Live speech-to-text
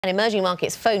An emerging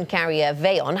markets phone carrier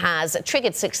Veon has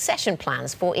triggered succession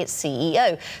plans for its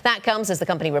CEO. That comes as the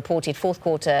company reported fourth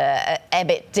quarter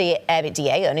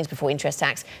EBITDA, earnings before interest,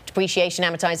 tax, depreciation,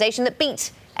 amortization, that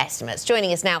beat estimates.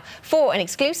 Joining us now for an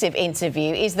exclusive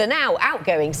interview is the now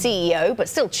outgoing CEO, but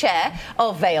still chair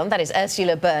of Veon, that is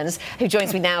Ursula Burns, who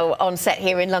joins me now on set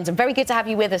here in London. Very good to have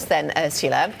you with us then,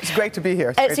 Ursula. It's great to be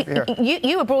here.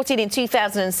 You were brought in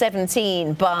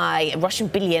 2017 by Russian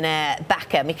billionaire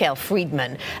backer Mikhail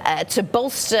Friedman to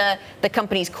bolster the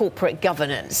company's corporate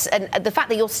governance. And the fact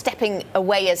that you're stepping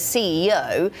away as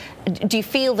CEO, do you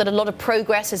feel that a lot of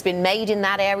progress has been made in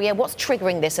that area? What's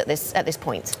triggering this at this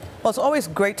point? Well, it's always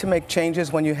great to make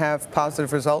changes when you have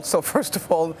positive results. So first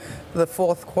of all, the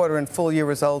fourth quarter and full year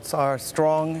results are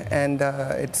strong, and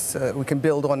we can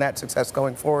build on that success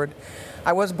going forward.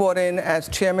 I was brought in as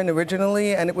chairman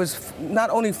originally, and it was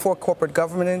not only for corporate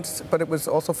governance, but it was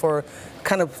also for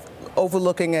kind of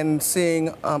overlooking and seeing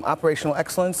operational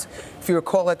excellence. If you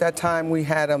recall, at that time, we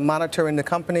had a monitor in the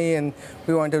company, and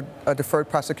we were under a deferred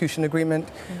prosecution agreement.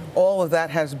 All of that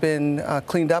has been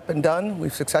cleaned up and done.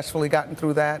 We've successfully gotten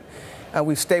through that.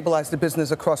 We've stabilized the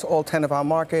business across all 10 of our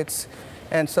markets.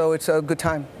 And so it's a good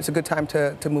time. It's a good time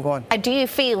to move on. And do you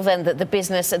feel then that the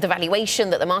business, the valuation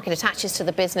that the market attaches to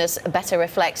the business better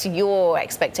reflects your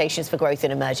expectations for growth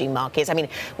in emerging markets? I mean,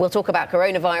 we'll talk about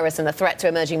coronavirus and the threat to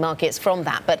emerging markets from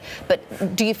that.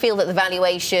 But do you feel that the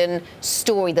valuation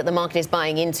story that the market is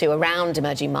buying into around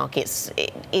emerging markets,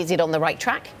 is it on the right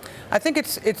track? I think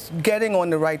it's getting on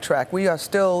the right track. We are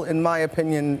still, in my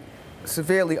opinion,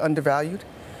 severely undervalued.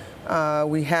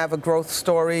 We have a growth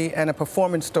story and a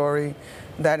performance story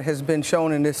that has been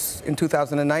shown in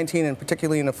 2019, and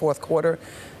particularly in the fourth quarter,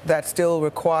 that still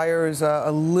requires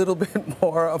a little bit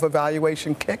more of a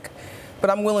valuation kick. But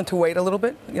I'm willing to wait a little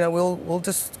bit. You know, we'll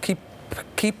just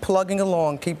keep plugging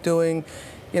along, keep doing.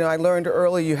 You know, I learned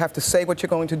early you have to say what you're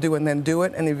going to do and then do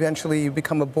it, and eventually you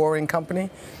become a boring company.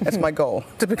 That's my goal,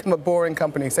 to become a boring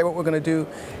company. Say what we're going to do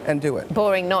and do it.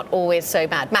 Boring, not always so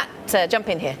bad. Matt, jump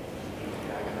in here.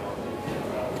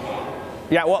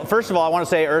 Yeah, well, first of all, I want to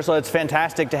say, Ursula, it's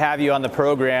fantastic to have you on the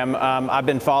program. I've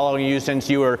been following you since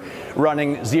you were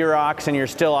running Xerox, and you're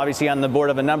still obviously on the board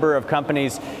of a number of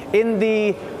companies in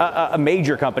the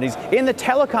major companies in the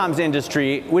telecoms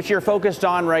industry, which you're focused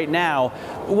on right now.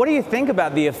 What do you think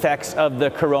about the effects of the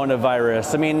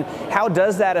coronavirus? I mean, how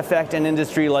does that affect an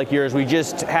industry like yours? We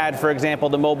just had, for example,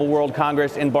 the Mobile World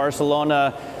Congress in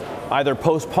Barcelona either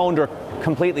postponed or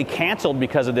completely canceled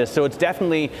because of this. So it's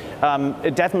definitely,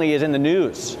 it definitely is in the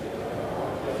news.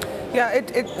 Yeah,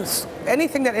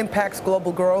 anything that impacts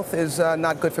global growth is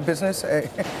not good for business.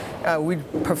 We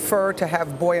prefer to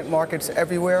have buoyant markets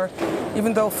everywhere.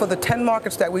 Even though for the 10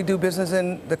 markets that we do business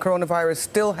in, the coronavirus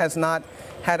still has not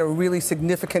had a really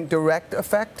significant direct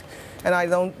effect. And I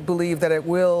don't believe that it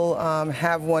will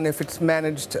have one if it's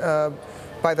managed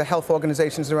by the health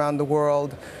organizations around the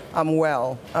world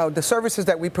well. The services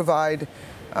that we provide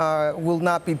will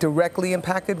not be directly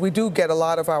impacted. We do get a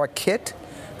lot of our kit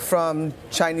from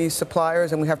Chinese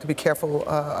suppliers, and we have to be careful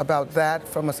about that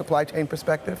from a supply chain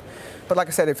perspective. But like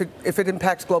I said, if it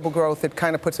impacts global growth, it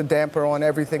kind of puts a damper on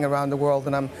everything around the world,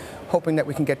 and I'm hoping that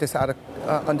we can get this out of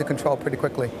under control pretty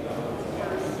quickly.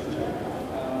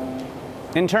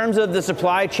 In terms of the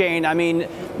supply chain, I mean,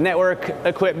 network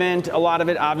equipment, a lot of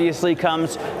it obviously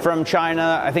comes from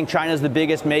China. I think China is the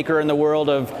biggest maker in the world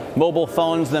of mobile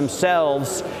phones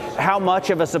themselves. How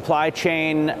much of a supply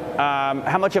chain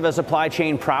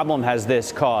problem has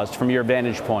this caused from your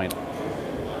vantage point?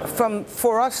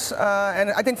 For us,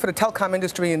 and I think for the telecom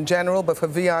industry in general, but for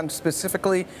Veon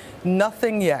specifically,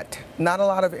 nothing yet. Not a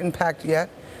lot of impact yet.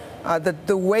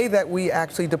 The way that we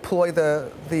actually deploy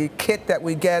the kit that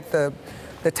we get,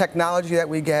 the technology that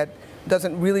we get,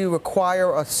 doesn't really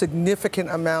require a significant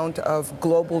amount of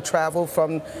global travel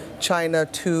from China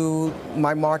to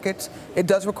my markets. It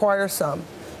does require some,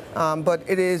 but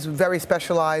it is very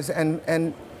specialized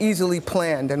and easily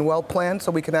planned and well planned,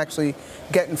 so we can actually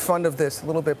get in front of this a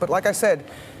little bit. But like I said,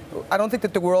 I don't think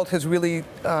that the world has really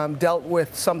dealt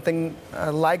with something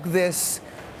like this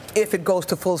if it goes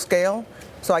to full scale.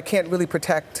 So I can't really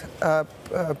project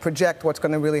what's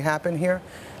going to really happen here.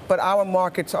 But our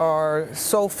markets are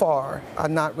so far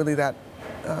not really that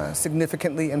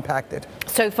significantly impacted.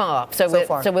 So far.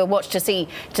 So we'll watch to see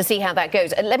how that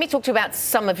goes. And let me talk to you about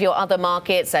some of your other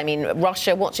markets. I mean,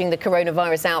 Russia, watching the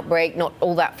coronavirus outbreak, not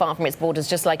all that far from its borders,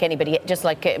 just like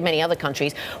many other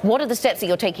countries. What are the steps that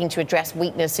you're taking to address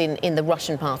weakness in the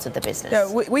Russian part of the business?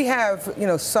 Yeah, we have,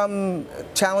 some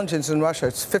challenges in Russia.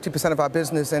 It's 50% of our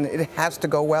business, and it has to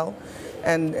go well.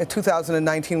 And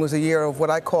 2019 was a year of what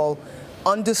I call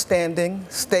understanding,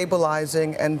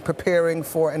 stabilizing, and preparing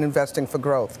for and investing for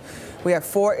growth. We have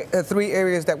three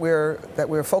areas that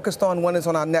we're focused on. One is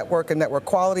on our network and network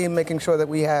quality and making sure that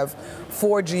we have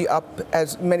 4G up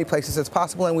as many places as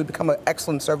possible, and we become an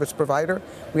excellent service provider.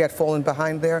 We had fallen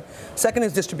behind there. Second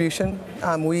is distribution.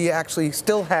 We actually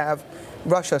still have,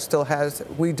 Russia still has,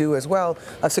 we do as well,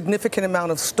 a significant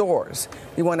amount of stores.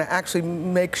 We want to actually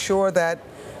make sure that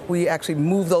we actually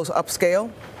move those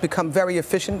upscale, become very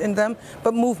efficient in them,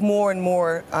 but move more and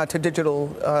more to digital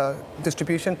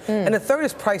distribution. And the third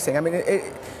is pricing. I mean,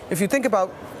 if you think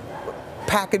about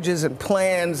packages and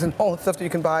plans and all the stuff that you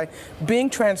can buy, being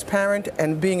transparent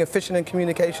and being efficient in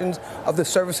communications of the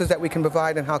services that we can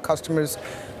provide and how customers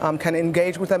can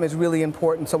engage with them is really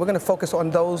important. So we're going to focus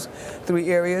on those three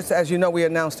areas. As you know, we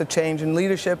announced a change in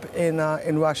leadership in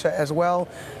Russia as well.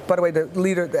 By the way,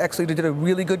 the ex-leader did a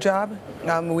really good job.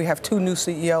 We have two new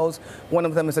CEOs. One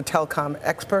of them is a telecom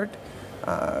expert.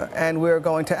 And we're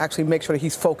going to actually make sure that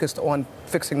he's focused on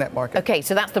fixing that market. Okay,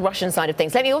 so that's the Russian side of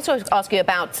things. Let me also ask you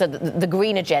about the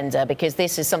green agenda, because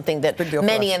this is something that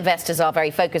many investors are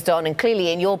very focused on. And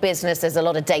clearly in your business, there's a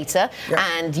lot of data,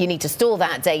 and you need to store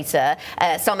that data.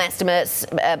 Some estimates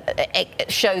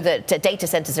show that data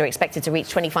centers are expected to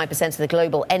reach 25% of the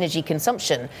global energy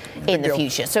consumption in the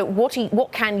future. So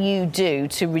what can you do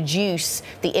to reduce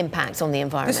the impact on the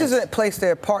environment? This is a place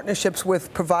there. Partnerships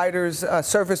with providers,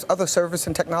 other service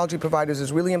and technology providers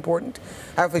is really important.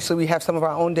 Obviously, we have some of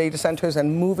our own data centers,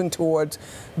 and moving towards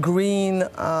green,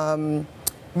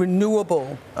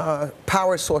 renewable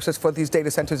power sources for these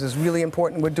data centers is really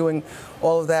important. We're doing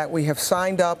all of that. We have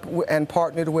signed up and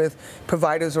partnered with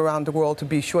providers around the world to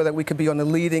be sure that we could be on the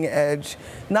leading edge,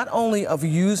 not only of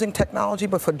using technology,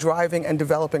 but for driving and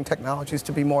developing technologies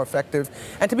to be more effective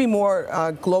and to be more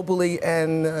globally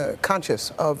and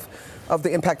conscious of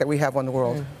the impact that we have on the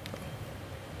world.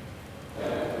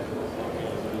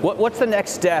 What's the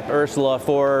next step, Ursula,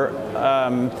 for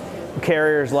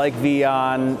carriers like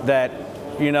Veon that,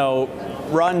 you know,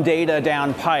 run data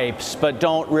down pipes but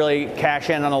don't really cash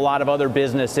in on a lot of other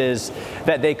businesses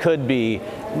that they could be?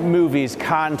 Movies,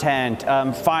 content,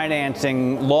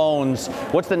 financing, loans.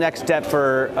 What's the next step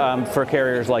for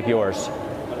carriers like yours?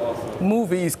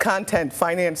 Movies, content,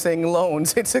 financing,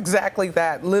 loans. It's exactly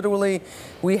that. Literally,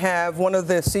 we have one of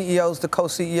the CEOs, the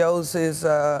co-CEOs, is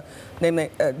a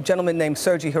gentleman named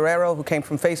Sergi Herrero, who came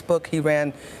from Facebook. He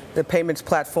ran the payments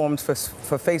platforms for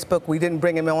Facebook. We didn't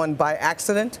bring him on by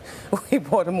accident. We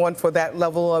brought him on for that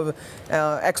level of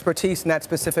expertise and that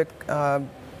specific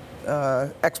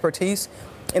expertise.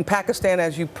 In Pakistan,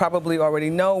 as you probably already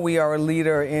know, we are a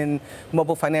leader in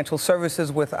mobile financial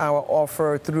services with our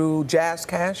offer through Jazz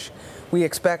Cash. We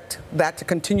expect that to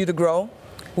continue to grow.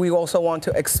 We also want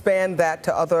to expand that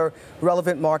to other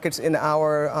relevant markets in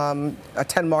our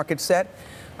 10-market set.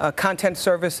 Content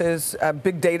services,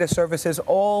 big data services,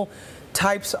 all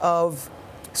types of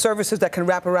services that can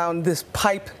wrap around this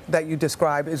pipe that you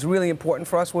describe is really important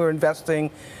for us. We're investing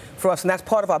for us, and that's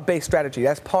part of our base strategy.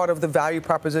 That's part of the value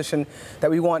proposition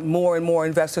that we want more and more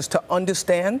investors to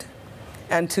understand,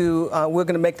 and we're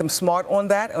going to make them smart on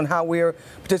that, on how we're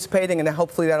participating, and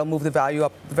hopefully that'll move the value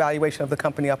up, the valuation of the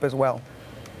company up as well.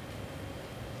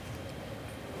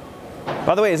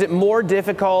 By the way, is it more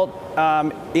difficult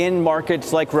in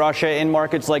markets like Russia, in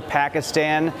markets like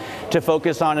Pakistan, to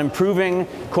focus on improving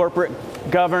corporate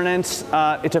governance,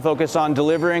 to focus on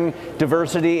delivering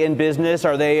diversity in business?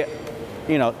 Are they,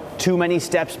 you know, too many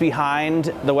steps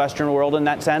behind the Western world in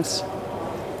that sense?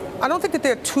 I don't think that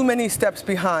they're too many steps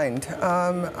behind.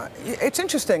 It's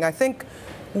interesting. I think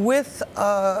with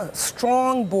a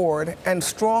strong board and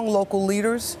strong local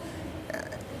leaders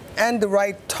and the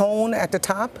right tone at the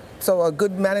top, so a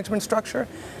good management structure,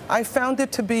 I found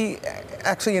it to be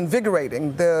actually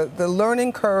invigorating. The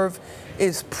learning curve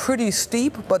is pretty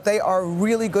steep, but they are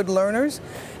really good learners,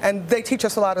 and they teach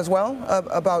us a lot as well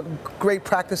about great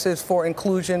practices for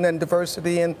inclusion and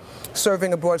diversity and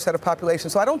serving a broad set of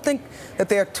populations. So I don't think that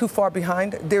they are too far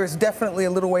behind. There is definitely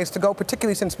a little ways to go,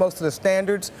 particularly since most of the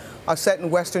standards are set in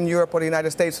Western Europe or the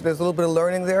United States, so there's a little bit of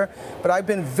learning there. But I've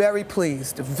been very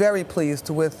pleased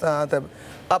with the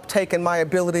uptake and my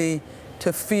ability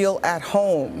to feel at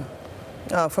home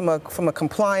from a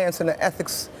compliance and an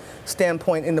ethics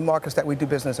standpoint in the markets that we do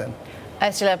business in.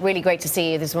 Ursula, really great to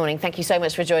see you this morning. Thank you so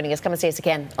much for joining us. Come and see us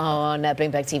again on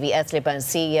Bloomberg TV. Ursula Burns,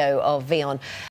 CEO of Veon.